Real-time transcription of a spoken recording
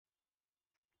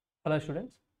Hello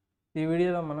students, ఈ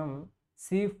వీడియోలో మనం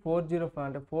C405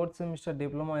 అంటే ఫోర్త్ సెమిస్టర్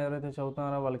డిప్లొమా ఎవరైతే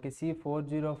చదువుతున్నారో వాళ్ళకి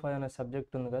C405 అనే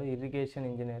సబ్జెక్ట్ ఉంది కదా, ఇరిగేషన్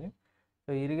ఇంజనీరింగ్. సో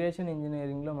ఇరిగేషన్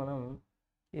ఇంజనీరింగ్లో మనం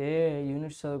ఏ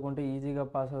యూనిట్స్ చదువుకుంటే ఈజీగా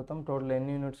పాస్ అవుతాం, టోటల్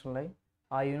ఎన్ని యూనిట్స్ ఉన్నాయి,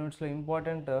 ఆ యూనిట్స్లో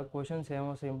ఇంపార్టెంట్ క్వశ్చన్స్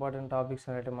ఏమొస్తాయి, ఇంపార్టెంట్ టాపిక్స్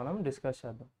అనేవి మనం డిస్కస్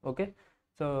చేద్దాం. ఓకే,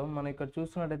 సో మనం ఇక్కడ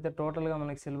చూస్తున్నట్టయితే టోటల్గా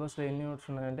మనకి సిలబస్లో ఎన్ని యూనిట్స్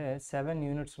ఉన్నాయంటే 7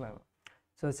 యూనిట్స్ ఉన్నాయి.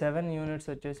 సో 7 యూనిట్స్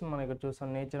వచ్చేసి మనం ఇక్కడ చూస్తాం: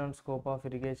 nature and scope of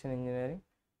irrigation engineering,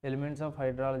 elements of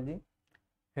hydrology,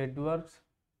 head works,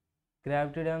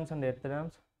 gravity dams and earth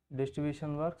dams,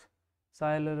 distribution works,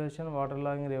 soil erosion, water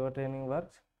logging, river training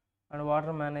works, and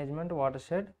water management,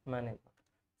 watershed management.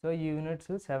 So ఈ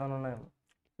units 7 ఉన్నాయి.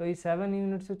 So ఈ 7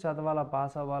 units చదవాలా,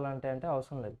 pass అవ్వాలంటే అంటే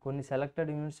అవసరం లేదు, కొన్ని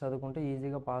selected units చదువుకుంటే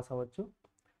ఈజీగా పాస్ అవ్వచ్చు.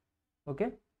 ఓకే,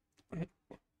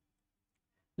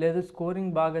 లేదు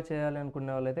స్కోరింగ్ బాగా చేయాలి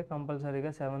అనుకునే వాళ్ళైతే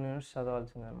కంపల్సరీగా 7 యూనిట్స్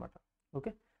చదవాల్సిందే అనమాట.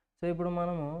 ఓకే, సో ఇప్పుడు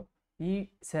మనము ఈ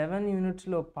 7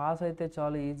 యూనిట్స్లో పాస్ అయితే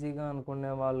చాలు ఈజీగా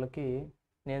అనుకునే వాళ్ళకి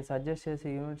నేను సజెస్ట్ చేసే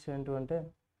యూనిట్స్ ఏంటంటే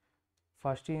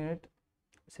first unit,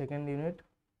 second unit,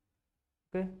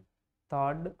 okay,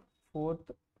 third,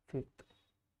 fourth, fifth.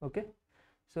 Okay,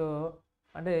 so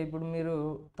అంటే ఇప్పుడు మీరు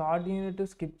థర్డ్ యూనిట్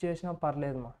స్కిప్ చేసినా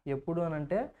పర్లేదమ్మా. ఎప్పుడు అని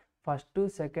అంటే ఫస్ట్,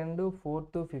 సెకండ్,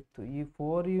 ఫోర్త్, ఫిఫ్త్ ఈ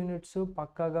 4 యూనిట్స్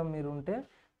పక్కాగా మీరు ఉంటే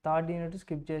థర్డ్ యూనిట్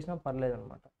స్కిప్ చేసినా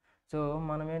పర్లేదన్నమాట. సో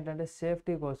మనం ఏంటంటే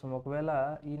సేఫ్టీ కోసం ఒకవేళ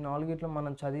ఈ 4గిట్లో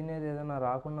మనం చదివినది ఏదైనా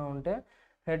రాకుండా ఉంటే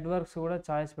హెడ్ వర్క్స్ కూడా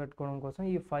చాయిస్ పెట్టుకోవడం కోసం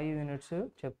ఈ 5 యూనిట్స్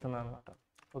చెప్తున్నాను అనమాట.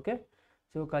 ఓకే,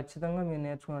 సో ఖచ్చితంగా మీరు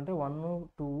నేర్చుకుంటే 1,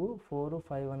 2, 4,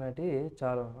 5 అనేటివి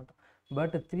చాలు అనమాట.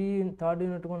 బట్ థర్డ్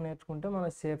యూనిట్ కూడా నేర్చుకుంటే మన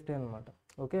సేఫ్టీ అనమాట.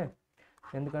 ఓకే,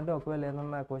 ఎందుకంటే ఒకవేళ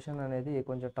ఏదన్నా క్వశ్చన్ అనేది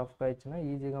కొంచెం టఫ్గా ఇచ్చినా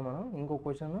ఈజీగా మనం ఇంకో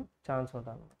క్వశ్చన్ ఛాన్స్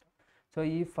ఉంటుంది అనమాట. సో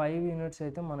ఈ 5 యూనిట్స్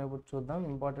అయితే మనం ఇప్పుడు చూద్దాం,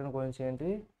 ఇంపార్టెంట్ క్వశ్చన్స్ ఏంటి,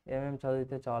 ఏమేమి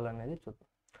చదివితే చాలు అనేది చూద్దాం.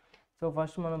 సో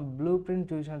ఫస్ట్ మనం బ్లూ ప్రింట్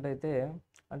చూసినట్టయితే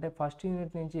అంటే ఫస్ట్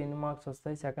యూనిట్ నుంచి ఎన్ని మార్క్స్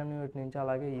వస్తాయి, సెకండ్ యూనిట్ నుంచి,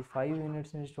 అలాగే ఈ 5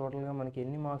 యూనిట్స్ నుంచి టోటల్గా మనకి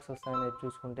ఎన్ని మార్క్స్ వస్తాయనేది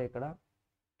చూసుకుంటే ఇక్కడ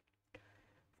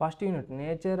first unit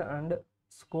nature and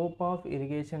scope of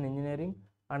irrigation engineering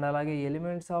and అలాగే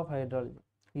ఎలిమెంట్స్ ఆఫ్ హైడ్రాలజీ,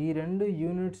 ఈ 2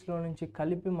 యూనిట్స్లో నుంచి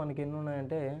కలిపి మనకి ఎన్ని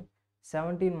ఉన్నాయంటే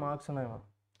 17 మార్క్స్ ఉన్నాయి.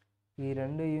 ఈ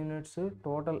 2 యూనిట్స్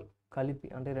టోటల్ కలిపి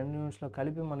అంటే 2 యూనిట్స్లో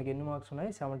కలిపి మనకి ఎన్ని మార్క్స్ ఉన్నాయి,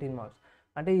 17 మార్క్స్.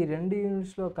 అంటే ఈ 2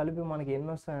 యూనిట్స్లో కలిపి మనకి ఎన్ని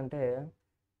వస్తాయంటే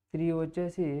 3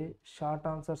 వచ్చేసి షార్ట్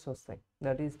ఆన్సర్స్ వస్తాయి,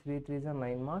 that is 3 3s are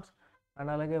 9 marks.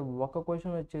 And అలాగే ఒక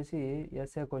క్వశ్చన్ వచ్చేసి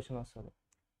ఎస్ఏ క్వశ్చన్ వస్తుంది,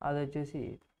 అది వచ్చేసి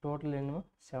టోటల్ ఎన్నో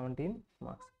 17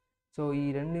 మార్క్స్. సో ఈ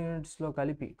 2 యూనిట్స్లో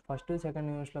కలిపి ఫస్ట్, సెకండ్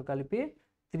యూనిట్స్లో కలిపి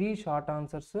 3 షార్ట్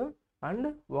ఆన్సర్స్ అండ్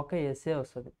ఒక ఎస్ఏ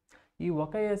వస్తుంది. ఈ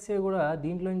ఒక ఎస్ఏ కూడా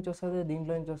దీంట్లో నుంచి వస్తుంది,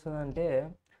 దీంట్లో నుంచి వస్తుంది అంటే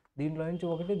దీంట్లో నుంచి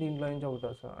ఒకటి, దీంట్లో నుంచి ఒకటి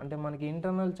వస్తుంది. అంటే మనకి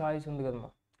ఇంటర్నల్ చాయిస్ ఉంది కదమ్మా.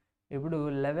 ఇప్పుడు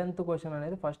 11th క్వశ్చన్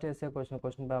అనేది ఫస్ట్ ఎస్ఏ క్వశ్చన్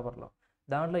పేపర్లో,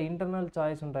 దాంట్లో ఇంటర్నల్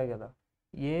చాయిస్ ఉంటాయి కదా,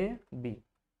 ఏ, బి,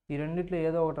 ఈ రెండిట్లో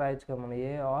ఏదో ఒకటి రాయొచ్చు కదా మనం,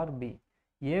 ఏ ఆర్ బి.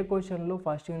 ఏ క్వశ్చన్లో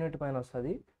ఫస్ట్ యూనిట్ పైన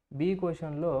వస్తుంది, బి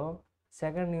క్వశ్చన్లో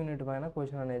సెకండ్ యూనిట్ పైన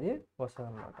క్వశ్చన్ అనేది వస్తుంది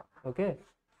అనమాట. ఓకే,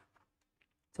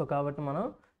 సో కాబట్టి మనం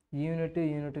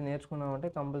యూనిట్ నేర్చుకున్నామంటే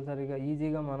కంపల్సరీగా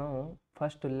ఈజీగా మనం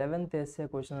ఫస్ట్ 11th ఎస్ఏ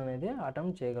క్వశ్చన్ అనేది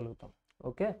అటెంప్ట్ చేయగలుగుతాం.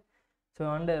 ఓకే, సో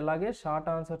అండ్ అలాగే షార్ట్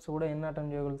ఆన్సర్స్ కూడా ఎన్ని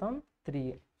అటెంప్ట్ చేయగలుగుతాం,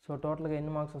 3. సో టోటల్గా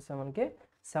ఎన్ని మార్క్స్ వస్తాయి మనకి,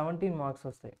 17 మార్క్స్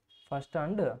వస్తాయి ఫస్ట్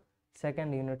అండ్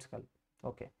సెకండ్ యూనిట్స్ కలిపి.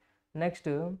 Okay, next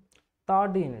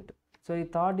third unit. So ఈ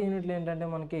థర్డ్ యూనిట్లో ఏంటంటే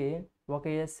మనకి ఒక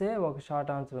ఎస్ఏ, ఒక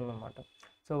షార్ట్ ఆన్సర్ ఉందన్నమాట.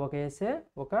 సో ఒక ఎస్ఏ,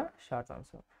 ఒక షార్ట్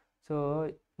ఆన్సర్. సో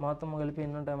మొత్తం కలిపి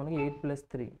ఎన్ని ఉంటాయి మనకి, 8 +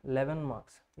 3 11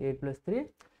 మార్క్స్, 8 + 3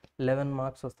 11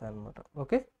 మార్క్స్ వస్తాయన్నమాట.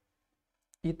 ఓకే,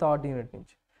 ఈ థర్డ్ యూనిట్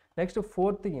నుంచి. Next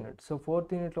fourth unit. So fourth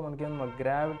యూనిట్లో మనకి ఏమన్నా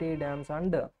gravity dams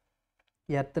and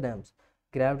earth dams,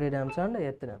 gravity dams and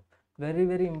earth dam very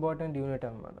very important unit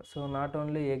అనమాట. So not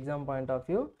only exam point of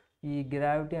view, ఈ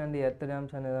gravity and earth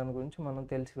dams అనే దాని గురించి మనం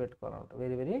తెలిసి పెట్టుకోవాలంట,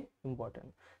 వెరీ వెరీ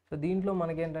ఇంపార్టెంట్. సో దీంట్లో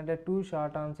మనకి ఏంటంటే 2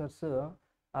 షార్ట్ ఆన్సర్స్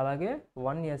అలాగే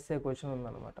 1 ఎస్ఏ క్వశ్చన్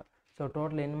ఉందన్నమాట. సో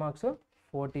టోటల్ ఎన్ని marks,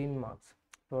 14 marks,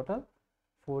 total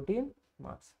 14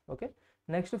 marks. Okay,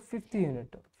 next fifth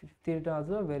unit. Fifth unit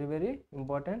also very very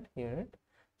important unit.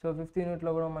 So fifth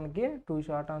యూనిట్లో కూడా మనకి 2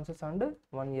 short answers and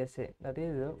 1 SA, that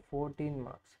is 14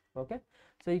 marks. Okay,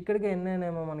 so ఇక్కడికి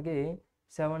ఎన్నైనామో మనకి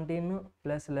 17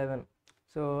 + 11,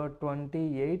 so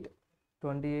 28,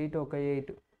 28 ఒక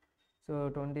 8, so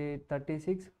 28,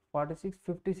 36, 46,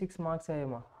 56 marks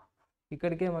అయ్యామా.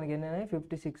 ఇక్కడికే మనకి ఎన్నైనాయి,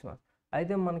 56 marks.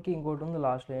 అయితే మనకి ఇంకోటి ఉంది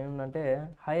లాస్ట్లో, ఏంటంటే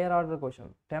hire order question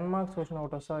 10 marks question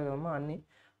ఒకటి వస్తుంది కదమ్మా. అన్ని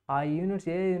ఆ యూనిట్స్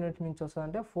ఏ యూనిట్ నుంచి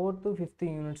వస్తుందంటే 4th, 5th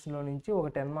యూనిట్స్లో నుంచి ఒక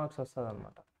 10 మార్క్స్ వస్తుంది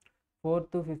అనమాట.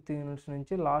 4th, 5th యూనిట్స్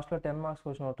నుంచి లాస్ట్లో 10 మార్క్స్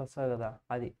క్వశ్చన్ ఒకటి వస్తుంది కదా,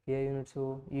 అది ఏ యూనిట్స్,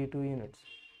 ఈ 2 units.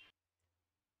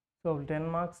 So 10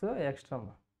 marks extra.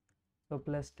 So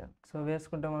 +10. So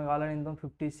వేసుకుంటే మనకు ఆల్రెడీ ఇంత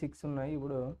 56 ఉన్నాయి,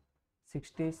 ఇప్పుడు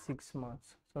 66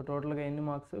 మార్క్స్. సో టోటల్గా ఎన్ని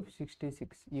మార్క్స్?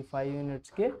 66. ఈ 5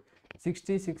 యూనిట్స్కి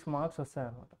 66 మార్క్స్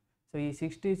వస్తాయన్నమాట. సో ఈ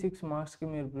 66 మార్క్స్కి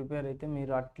మీరు ప్రిపేర్ అయితే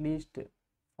మీరు అట్లీస్ట్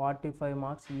 45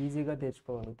 మార్క్స్ ఈజీగా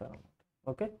తెచ్చుకోగలుగుతారు అన్నమాట.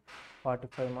 ఓకే,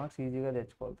 45 మార్క్స్ ఈజీగా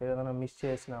తెచ్చుకోగలుగుతారు ఏదైనా మిస్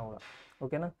చేసినా కూడా.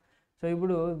 ఓకేనా? సో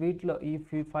ఇప్పుడు వీటిలో ఈ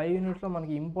 5 యూనిట్స్లో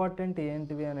మనకి ఇంపార్టెంట్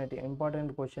ఏంటివి అనేటి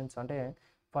ఇంపార్టెంట్ క్వశ్చన్స్ అంటే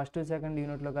ఫస్ట్ సెకండ్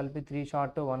యూనిట్లో కలిపి 3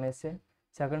 షార్ట్ 1 ఎస్ఏ,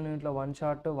 సెకండ్ యూనిట్లో 1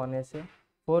 short 1 SA,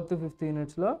 fourth fifth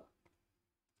యూనిట్స్లో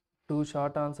 2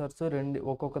 short answers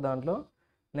ఒక్కొక్క దాంట్లో.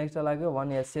 నెక్స్ట్ అలాగే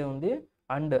 1 ఎస్ఏ ఉంది,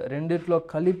 అండ్ రెండిట్లో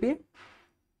కలిపి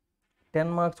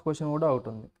 10 మార్క్స్ క్వశ్చన్ కూడా ఒకటి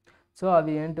ఉంది. సో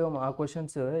అవి ఏంటో ఆ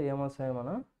క్వశ్చన్స్ ఏమొస్తాయో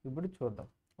మనం ఇప్పుడు చూద్దాం.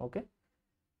 ఓకే,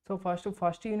 సో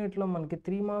ఫస్ట్ యూనిట్లో మనకి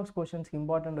 3 మార్క్స్ క్వశ్చన్స్కి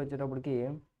ఇంపార్టెంట్ వచ్చేటప్పటికి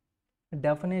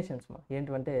డెఫినేషన్స్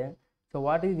ఏంటంటే, సో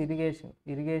వాట్ ఈజ్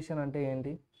ఇరిగేషన్ అంటే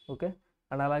ఏంటి, ఓకే,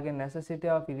 అండ్ అలాగే నెసెసిటీ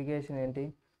ఆఫ్ ఇరిగేషన్ ఏంటి,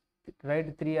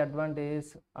 right 3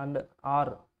 advantages and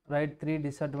are right 3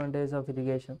 disadvantages of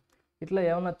irrigation. ఇట్లా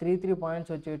ఏమన్నా 3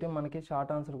 పాయింట్స్ వచ్చేటి మనకి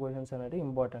షార్ట్ ఆన్సర్ క్వశ్చన్స్ అనేవి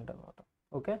ఇంపార్టెంట్ అనమాట.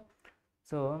 ఓకే,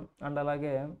 సో అండ్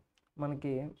అలాగే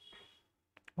మనకి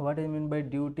what is mean by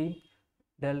duty,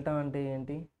 delta అంటే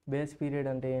ఏంటి, బేస్ పీరియడ్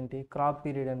అంటే ఏంటి, క్రాప్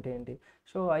పీరియడ్ అంటే ఏంటి.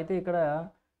 సో అయితే ఇక్కడ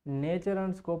nature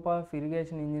and scope of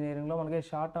irrigation ఇంజనీరింగ్లో మనకి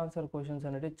షార్ట్ ఆన్సర్ క్వశ్చన్స్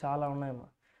అనేవి చాలా ఉన్నాయమ్మా.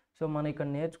 సో మనం ఇక్కడ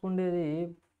నేర్చుకునేది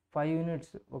 5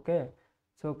 యూనిట్స్. ఓకే,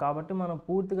 సో కాబట్టి మనం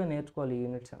పూర్తిగా నేర్చుకోవాలి ఈ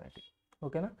యూనిట్స్ అనేవి.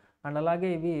 ఓకేనా? అండ్ అలాగే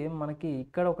ఇవి మనకి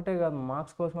ఇక్కడ ఒకటే కాదు,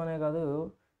 మార్క్స్ కోసమనే కాదు,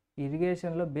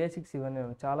 ఇరిగేషన్లో బేసిక్స్ ఇవన్నీ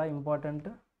చాలా ఇంపార్టెంట్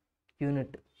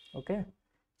యూనిట్. ఓకే,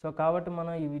 సో కాబట్టి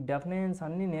మనం ఇవి డెఫినేషన్స్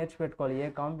అన్నీ నేర్చిపెట్టుకోవాలి. ఏ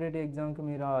కాంపిటేటివ్ ఎగ్జామ్కి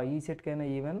మీరు ఈ సెట్కైనా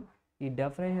ఈవెన్ ఈ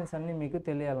డెఫినేషన్స్ అన్నీ మీకు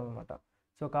తెలియాలన్నమాట.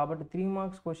 సో కాబట్టి 3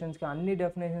 మార్క్స్ క్వశ్చన్స్కి అన్ని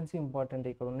డెఫినేషన్స్ ఇంపార్టెంట్.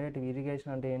 ఇక్కడ ఉండేటివి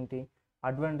ఇరిగేషన్ అంటే ఏంటి,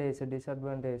 అడ్వాంటేజెస్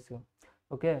డిసడ్వాంటేజెస్,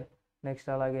 ఓకే, నెక్స్ట్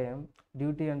అలాగే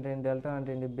డ్యూటీ అంటే ఏంటి, డెల్టా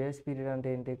అంటే ఏంటి, బేస్ పీరియడ్ అంటే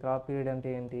ఏంటి, క్రాప్ పీరియడ్ అంటే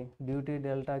ఏంటి, డ్యూటీ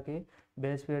డెల్టాకి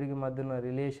బేస్ పీరియడ్కి మధ్య ఉన్న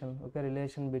relation, okay,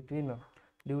 relation between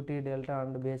duty delta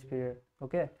and base period,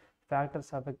 okay,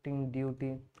 factors affecting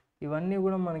duty, ఇవన్నీ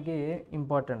కూడా మనకి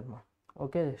ఇంపార్టెంట్ మా.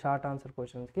 ఓకే, షార్ట్ ఆన్సర్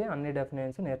క్వశ్చన్స్కి అన్ని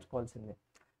డెఫినేషన్స్ నేర్చుకోవాల్సిందే,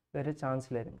 వేరే ఛాన్స్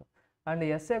లేదు ఇంకా. అండ్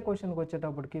ఎస్ఏ క్వశ్చన్కి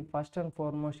వచ్చేటప్పటికి first and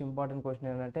foremost important question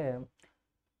ఏంటంటే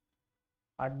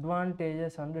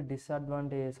advantages and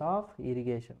disadvantages of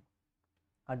irrigation.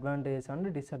 Advantages and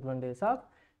disadvantages of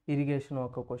irrigation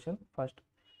ఒక question first.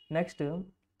 Next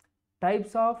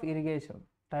types of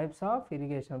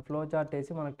irrigation flow chart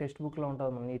వేసి మనకు టెక్స్ట్ బుక్లో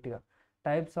ఉంటుంది మన నీట్గా.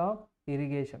 టైప్స్ ఆఫ్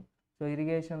ఇరిగేషన్, సో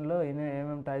ఇరిగేషన్లో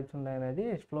ఏమేమి టైప్స్ ఉన్నాయనేది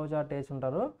ఫ్లో చార్ట్ వేసి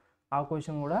ఉంటారు, ఆ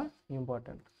క్వశ్చన్ కూడా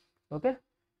ఇంపార్టెంట్. ఓకే,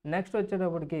 నెక్స్ట్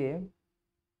వచ్చేటప్పటికి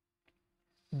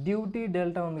డ్యూటీ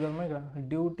డెల్టా ఉంది కదా ఇక్కడ,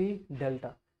 duty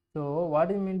delta. So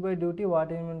what is mean by duty,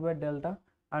 what is mean by delta,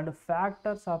 and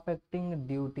factors affecting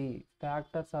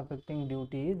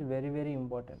duty is very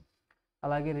important.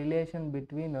 అలాగే relation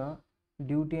between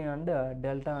duty and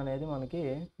delta అనేది మనకి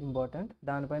important.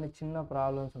 దానిపైన చిన్న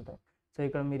problems ఉంటాయి. సో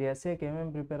ఇక్కడ మీరు ఎస్ఏకి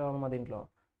ఏమేమి ప్రిపేర్ అవ్వాలి మా దీంట్లో,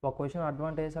 ఒక క్వశ్చన్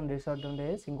అడ్వాంటేజ్ అండ్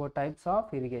డిసడ్వాంటేజ్, ఇంకో టైప్స్ ఆఫ్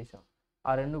ఇరిగేషన్,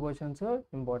 ఆ 2 క్వశ్చన్స్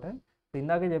ఇంపార్టెంట్.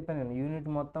 ఇందాకే చెప్పాను నేను, యూనిట్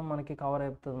మొత్తం మనకి కవర్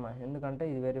అయిపోతుంది మా, ఎందుకంటే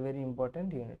ఇది వెరీ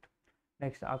ఇంపార్టెంట్ యూనిట్.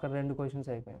 నెక్స్ట్ అక్కడ 2 క్వశ్చన్స్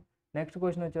అయిపోయాయి. నెక్స్ట్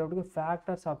క్వశ్చన్ వచ్చేటప్పటికి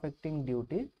factors affecting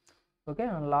duty. Okay,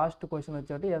 and last question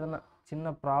వచ్చేటప్పుడు ఏదైనా చిన్న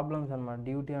ప్రాబ్లమ్స్ అనమాట,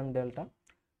 డ్యూటీ అండ్ డెల్టా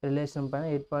రిలేషన్ పైన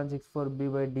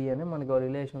 8.64b/d అని మనకి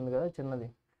రిలేషన్ ఉంది కదా చిన్నది,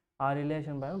 ఆ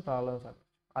రిలేషన్ పైన ప్రాబ్లమ్స్ అన్నమాట.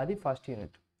 అది ఫస్ట్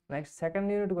యూనిట్. నెక్స్ట్ సెకండ్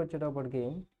యూనిట్కి వచ్చేటప్పటికి,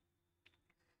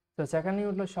 సో సెకండ్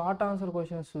యూనిట్లో షార్ట్ ఆన్సర్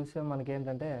క్వశ్చన్స్ చూస్తే మనకి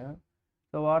ఏంటంటే,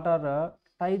 so what are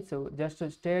types, just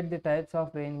state the types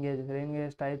of rain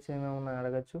gauges types ఏమేమి ఉన్నాయని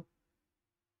అడగచ్చు.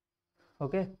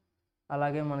 ఓకే,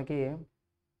 అలాగే మనకి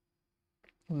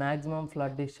మ్యాక్సిమం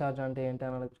ఫ్లడ్ డిశ్చార్జ్ అంటే ఏంటి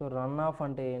అని అడగచ్చు, రన్ ఆఫ్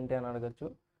అంటే ఏంటి అని అడగచ్చు.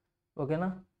 ఓకేనా,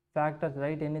 ఫ్యాక్టర్స్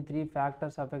రైట్ ఎన్ని 3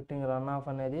 ఫ్యాక్టర్స్ అఫెక్టింగ్ రన్ ఆఫ్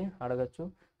అనేది అడగచ్చు.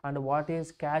 And what is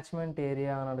catchment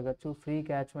area అని అడగచ్చు, ఫ్రీ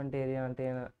క్యాచ్మెంట్ ఏరియా అంటే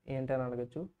ఏంటి అని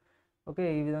అడగచ్చు. ఓకే,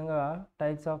 ఈ విధంగా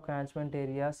types of catchment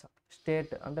areas,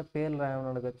 state అంటే పేర్లు రాయమని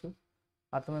అడగచ్చు.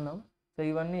 అర్థమైందా? సో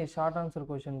ఇవన్నీ షార్ట్ ఆన్సర్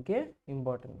క్వశ్చన్కి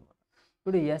ఇంపార్టెంట్.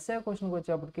 ఇప్పుడు ఎస్ఏ క్వశ్చన్కి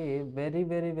వచ్చేప్పటికి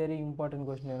వెరీ ఇంపార్టెంట్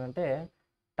క్వశ్చన్ ఏంటంటే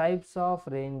types of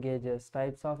rain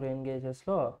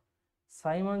గేజెస్లో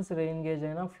Simons rain gauge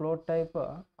అయినా, float type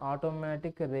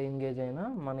automatic rain gauge అయినా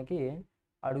మనకి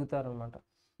అడుగుతారనమాట.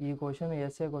 ఈ క్వశ్చన్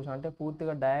ఎస్ఏ క్వశ్చన్ అంటే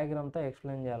పూర్తిగా డయాగ్రామ్తో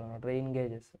ఎక్స్ప్లెయిన్ చేయాలన్నమాట రెయిన్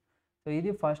గేజెస్. సో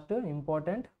ఇది ఫస్ట్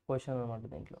ఇంపార్టెంట్ క్వశ్చన్ అనమాట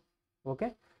దీంట్లో. ఓకే,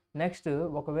 నెక్స్ట్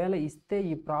ఒకవేళ ఇస్తే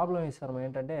ఈ ప్రాబ్లం ఇస్తారు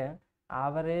ఏంటంటే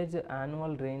average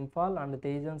annual rainfall and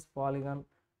థేజన్స్ polygon,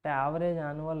 అంటే యావరేజ్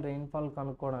యాన్యువల్ రెయిన్ఫాల్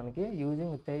కనుక్కోవడానికి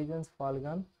యూజింగ్ థేజన్స్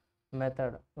పాలిగాన్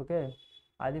మెథడ్. ఓకే,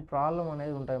 అది ప్రాబ్లం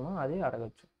అనేది ఉంటాయేమో, అది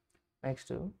అడగచ్చు.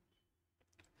 Next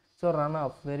so run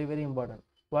of very very important.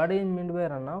 What is mean by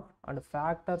run of and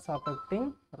factors affecting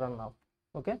run of.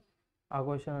 Okay, ఆ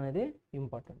question అనేది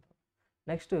important.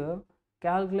 Next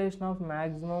calculation of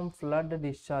maximum flood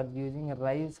discharge using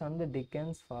రైవ్స్ and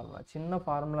Dickens formula. చిన్న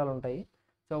ఫార్ములాలు ఉంటాయి.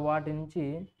 So వాటి నుంచి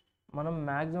మనం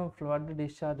maximum flood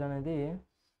discharge అనేది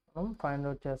మనం find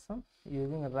out చేస్తాం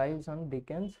using రైవ్స్ and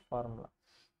Dickens formula.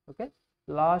 Okay,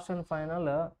 last and final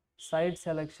site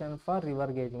selection for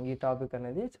river gauging. ఈ టాపిక్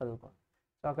అనేది చదువుకోండి.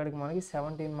 సో అక్కడికి మనకి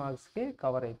 17 మార్క్స్కి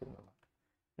కవర్ అయిపోయింది అన్నమాట.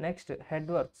 నెక్స్ట్ హెడ్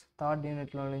వర్క్స్ థర్డ్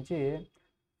యూనిట్లో నుంచి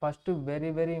ఫస్ట్ వెరీ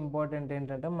వెరీ ఇంపార్టెంట్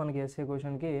ఏంటంటే మనకి ఎస్ఏ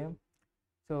క్వశ్చన్కి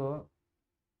so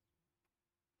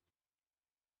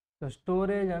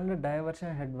storage and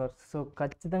diversion head works. So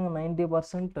ఖచ్చితంగా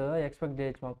 90% ఎక్స్పెక్ట్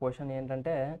చేయొచ్చు. మా క్వశ్చన్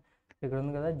ఏంటంటే ఇక్కడ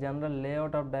ఉంది కదా, general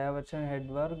layout of diversion head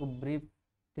work, brief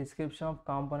description of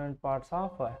component parts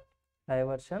of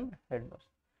diversion head work.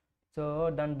 So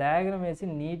దాని డయాగ్రామ్ వేసి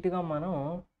నీట్గా మనం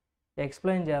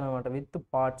ఎక్స్ప్లెయిన్ చేయాలన్నమాట విత్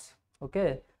పార్ట్స్. ఓకే,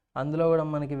 అందులో కూడా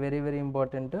మనకి వెరీ వెరీ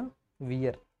ఇంపార్టెంట్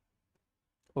వియర్.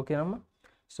 ఓకేనమ్మా.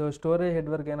 సో స్టోరేజ్ హెడ్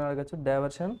వర్క్ అయినా అడగచ్చు,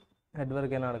 డైవర్షన్ హెడ్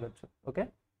వర్క్ అయినా అడగచ్చు. ఓకే,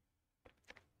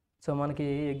 సో మనకి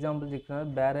ఎగ్జాంపుల్స్ ఇచ్చినారు,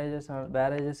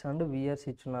 బ్యారేజెస్ అండ్ వియర్స్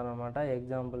ఇచ్చున్నారు అనమాట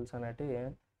ఎగ్జాంపుల్స్ అనేటివి.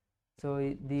 సో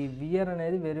ది వియర్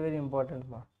అనేది వెరీ వెరీ ఇంపార్టెంట్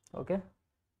మా. ఓకే,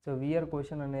 సో వియర్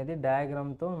క్వశ్చన్ అనేది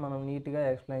డయాగ్రామ్తో మనం నీట్గా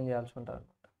ఎక్స్ప్లెయిన్ చేయాల్సి ఉంటుంది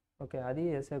అనమాట. ఓకే, అది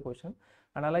ఎస్ఏ క్వశ్చన్.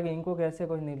 అండ్ అలాగే ఇంకొక ఎస్ఏ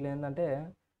క్వశ్చన్ ఇట్లా ఏంటంటే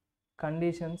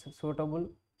కండిషన్స్ సూటబుల్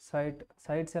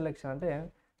సైట్ సెలెక్షన్. అంటే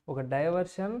ఒక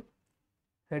డైవర్షన్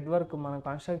హెడ్ వర్క్ మనం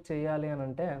కన్స్ట్రక్ట్ చేయాలి అని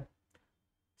అంటే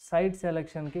సైట్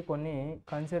సెలెక్షన్కి కొన్ని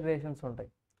కన్సిడరేషన్స్ ఉంటాయి.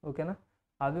 ఓకేనా,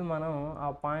 అవి మనం ఆ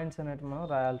పాయింట్స్ అనేవి మనం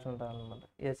రాయాల్సి ఉంటుంది అనమాట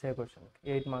ఎస్ఏ క్వశ్చన్కి,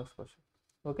 8 మార్క్స్ క్వశ్చన్.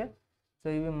 ఓకే, సో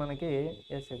ఇవి మనకి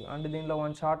ఎస్ఏ. అంటే దీంట్లో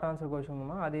వన్ షార్ట్ ఆన్సర్ క్వశ్చన్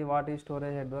అది what is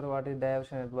storage head work, what is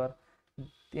diversion head work,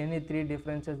 any 3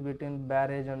 differences between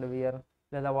barrage and we're,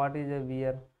 లేదా what is a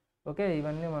we're. Okay,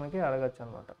 ఇవన్నీ మనకి అడగచ్చు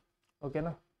అనమాట.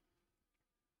 ఓకేనా.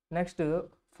 Next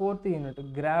 4th unit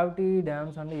gravity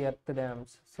dams and earth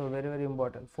dams. So very very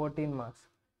important, 14 marks.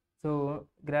 So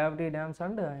gravity dams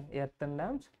and earth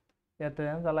dams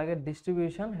అలాగే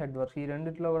distribution head works. ఈ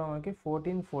రెండిట్లో కూడా మనకి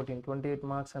 28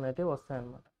 మార్క్స్ అనేవి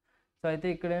వస్తాయన్నమాట. సో అయితే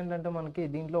ఇక్కడ ఏంటంటే మనకి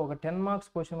దీంట్లో ఒక 10 మార్క్స్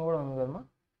క్వశ్చన్ కూడా ఉంది కదమ్మా.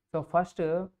 సో ఫస్ట్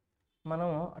మనం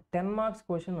 10 మార్క్స్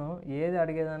క్వశ్చన్ ఏది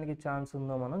అడిగేదానికి ఛాన్స్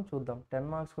ఉందో మనం చూద్దాం. 10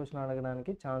 మార్క్స్ క్వశ్చన్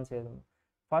అడగడానికి ఛాన్స్ ఏది ఉంది.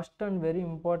 ఫస్ట్ అండ్ వెరీ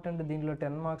ఇంపార్టెంట్ దీంట్లో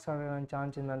 10 మార్క్స్ అడగడానికి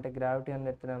ఛాన్స్ ఏంటంటే gravity and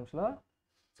earth డ్యామ్స్లో.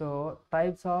 So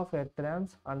types of earth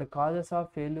dams and causes of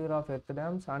failure of earth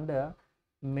dams and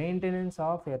maintenance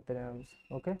of earth dams.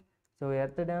 Okay, so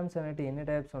earth dams అనేవి ఎన్ని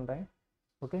types ఉంటాయి.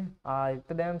 Okay, ఆ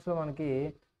earth డ్యామ్స్లో మనకి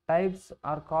types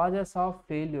are causes of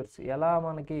failures, ఎలా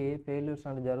మనకి failures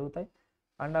అంటే జరుగుతాయి,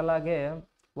 and అలాగే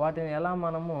వాటిని ఎలా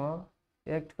మనము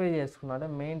రెక్టిఫై చేసుకున్నాం అంటే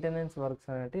మెయింటెనెన్స్ వర్క్స్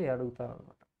అనేవి అడుగుతారు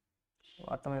అనమాట.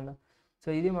 అర్థమైందా. సో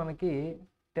ఇది మనకి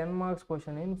 10 మార్క్స్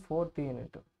క్వశ్చన్ ఇన్ 4th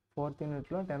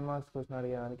యూనిట్లో 10 మార్క్స్ క్వశ్చన్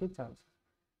అడిగేదానికి ఛాన్స్.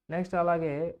 నెక్స్ట్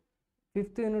అలాగే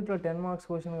 5th యూనిట్లో 10 మార్క్స్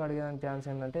క్వశ్చన్ అడిగేదానికి ఛాన్స్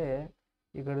ఏంటంటే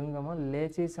ఇక్కడ ఉందమ్మా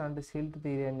లేసిస్ అండ్ సిల్ట్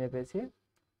థియరీ అని చెప్పేసి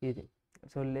ఇది.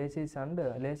 So laissez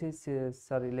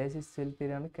silt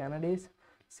theory and Kennedy's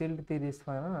silt theories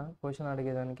పైన క్వశ్చన్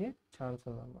అడిగేదానికి ఛాన్స్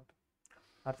ఉందన్నమాట.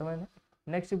 అర్థమైందా.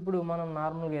 నెక్స్ట్ ఇప్పుడు మనం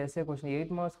నార్మల్గా ఎస్ఏ క్వశ్చన్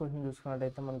 8 మార్క్స్ క్వశ్చన్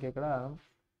చూసుకున్నట్టయితే మనకి ఇక్కడ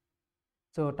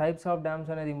సో టైప్స్ ఆఫ్ డ్యామ్స్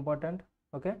అనేది ఇంపార్టెంట్.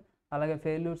 ఓకే, అలాగే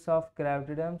failures of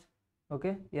gravity dams.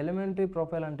 Okay, elementary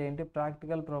profile అంటే ఏంటి,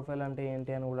 ప్రాక్టికల్ ప్రొఫైల్ అంటే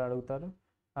ఏంటి అని కూడా అడుగుతారు.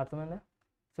 అర్థమైందా.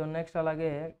 సో నెక్స్ట్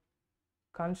అలాగే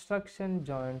కన్స్ట్రక్షన్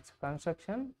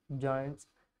జాయింట్స్.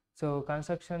 సో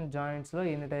కన్స్ట్రక్షన్ జాయింట్స్లో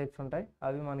ఎన్ని టైప్స్ ఉంటాయి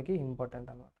అవి మనకి ఇంపార్టెంట్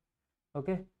అన్నమాట.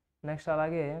 ఓకే, నెక్స్ట్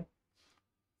అలాగే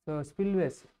సో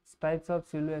టైప్స్ ఆఫ్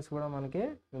స్పిల్వేస్ కూడా మనకి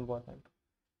ఇంపార్టెంట్.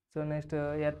 సో నెక్స్ట్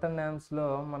ఎర్త్ డ్యామ్స్లో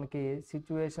మనకి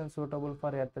situation suitable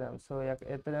for earth dams. So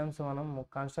earth dams మనం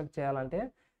కన్స్ట్రక్ట్ చేయాలంటే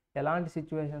ఎలాంటి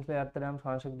సిచ్యువేషన్స్లో ఎర్త్ డ్యామ్స్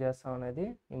కన్స్ట్రక్ట్ చేస్తాం అనేది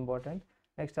ఇంపార్టెంట్.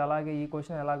 నెక్స్ట్ అలాగే ఈ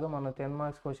క్వశ్చన్ ఎలాగో మనం 10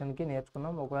 మార్క్స్ క్వశ్చన్కి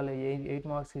నేర్చుకున్నాం. ఒకవేళ 8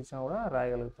 మార్క్స్ ఇచ్చినా కూడా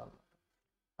రాయగలుగుతాం.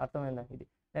 అర్థమైందా ఇది.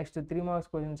 నెక్స్ట్ 3 మార్క్స్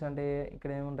క్వశ్చన్స్ అంటే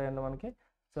ఇక్కడ ఏముంటాయంటే మనకి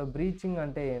సో బ్రీచింగ్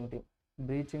అంటే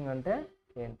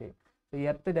ఏంటి, సో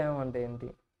ఎర్త్ డ్యామ్ అంటే ఏంటి,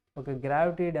 ఒక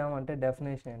గ్రావిటీ డ్యామ్ అంటే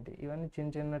డెఫినేషన్ ఏంటి, ఇవన్నీ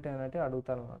చిన్నటి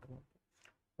అడుగుతారు అన్నమాట.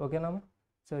 ఓకేనా.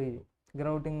 సో ఇది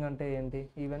గ్రౌటింగ్ అంటే ఏంటి,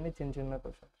 ఇవన్నీ చిన్న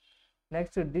క్వశ్చన్.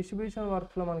 నెక్స్ట్ డిస్ట్రిబ్యూషన్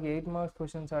వర్క్స్లో మనకి 8 మార్క్స్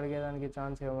క్వశ్చన్స్ అడిగేదానికి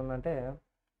ఛాన్స్ ఏముందంటే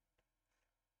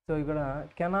సో ఇక్కడ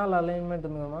కెనాల్ అలైన్మెంట్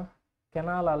ఉంది కదా,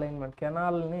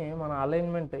 కెనాల్ని మన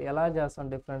అలైన్మెంట్ ఎలా చేస్తాం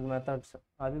డిఫరెంట్ మెథడ్స్,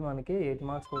 అవి మనకి 8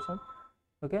 మార్క్స్ క్వశ్చన్.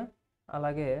 ఓకే,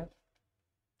 అలాగే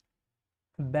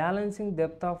బ్యాలెన్సింగ్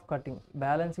డెప్త్ ఆఫ్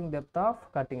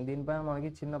కటింగ్ దీనిపైన మనకి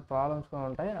చిన్న ప్రాబ్లమ్స్ కూడా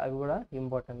ఉంటాయి, అవి కూడా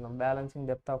important. Balancing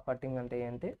depth of cutting అంటే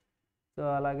ఏంటి, సో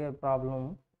అలాగే ప్రాబ్లం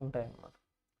ఉంటాయి అన్నమాట.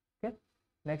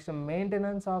 నెక్స్ట్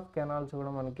మెయింటెనెన్స్ ఆఫ్ కెనాల్స్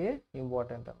కూడా మనకి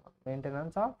ఇంపార్టెంట్ అన్నమాట.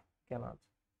 మెయింటెనెన్స్ ఆఫ్ కెనాల్స్,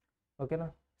 ఓకేనా.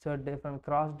 So different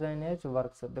cross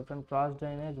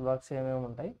drainage works ఏమేమి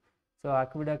ఉంటాయి. సో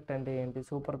అక్విడక్ట్ అంటే ఏంటి,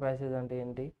 సూపర్ ప్యాసేజ్ అంటే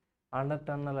ఏంటి, అండర్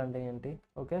టన్నల్ అంటే ఏంటి,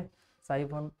 okay.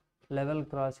 Siphon, level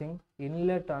crossing,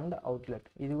 inlet and outlet,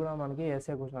 ఇది కూడా మనకి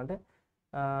ఎస్ఏ క్వశ్చన్. అంటే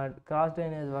క్రాస్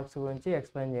డ్రైనేజ్ వర్క్స్ గురించి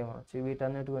ఎక్స్ప్లెయిన్ చేయవచ్చు,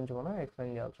 వీటన్నిటి గురించి మనం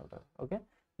ఎక్స్ప్లెయిన్ చేయాల్సి ఉంటుంది, ఓకే.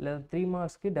 లేదా 3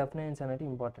 మార్క్స్కి డెఫినేషన్స్ అనేవి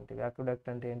ఇంపార్టెంట్. ఇవి అక్విడక్ట్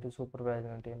అంటే ఏంటి, సూపర్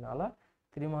ప్యాసేజ్ అంటే ఏంటి, అలా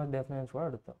 3 మార్క్స్ డెఫినేషన్స్ కూడా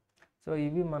అడుగుతాం. సో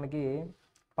ఇవి మనకి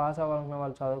పాస్ అవ్వాలనుకున్న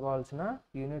వాళ్ళు చదువుకోవాల్సిన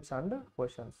units and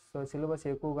questions. So syllabus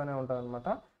ఎక్కువగానే ఉంటుంది అనమాట.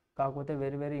 కాకపోతే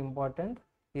very very important,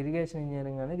 irrigation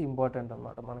engineering అనేది ఇంపార్టెంట్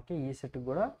అనమాట మనకి. ఈ సెట్కి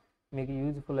కూడా మీకు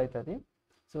యూజ్ఫుల్ అవుతుంది.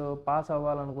 సో పాస్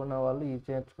అవ్వాలనుకున్న వాళ్ళు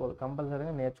ఇది నేర్చుకోవాలి,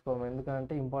 కంపల్సరీగా నేర్చుకోవాలి,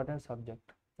 ఎందుకంటే ఇంపార్టెంట్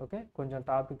సబ్జెక్ట్, ఓకే. కొంచెం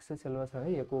టాపిక్స్ సిలబస్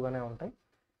అనేది ఎక్కువగానే ఉంటాయి,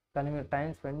 కానీ మీరు టైం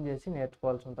స్పెండ్ చేసి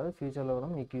నేర్చుకోవాల్సి ఉంటుంది. ఫ్యూచర్లో కూడా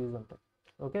మీకు యూజ్ ఉంటుంది,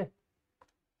 okay.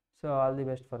 So all the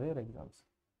best for your exams.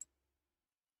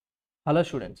 Hello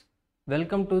students,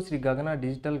 welcome to Shri గగన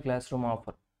డిజిటల్ క్లాస్ రూమ్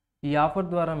ఆఫర్. ఈ ఆఫర్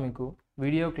ద్వారా మీకు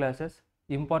video classes,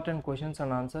 important questions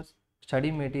and answers,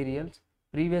 study materials,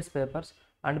 previous papers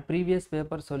and previous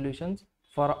paper solutions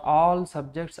for all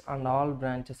subjects and all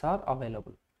branches are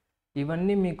available.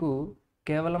 ఇవన్నీ మీకు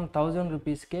కేవలం 1000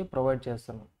 రూపీస్కే provide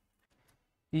చేస్తున్నాం.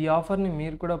 ఈ ఆఫర్ని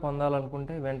మీరు కూడా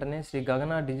పొందాలనుకుంటే వెంటనే శ్రీ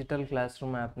గగన డిజిటల్ క్లాస్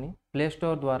రూమ్ యాప్ని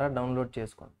ప్లేస్టోర్ ద్వారా డౌన్లోడ్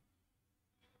చేసుకోండి.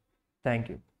 Thank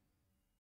you.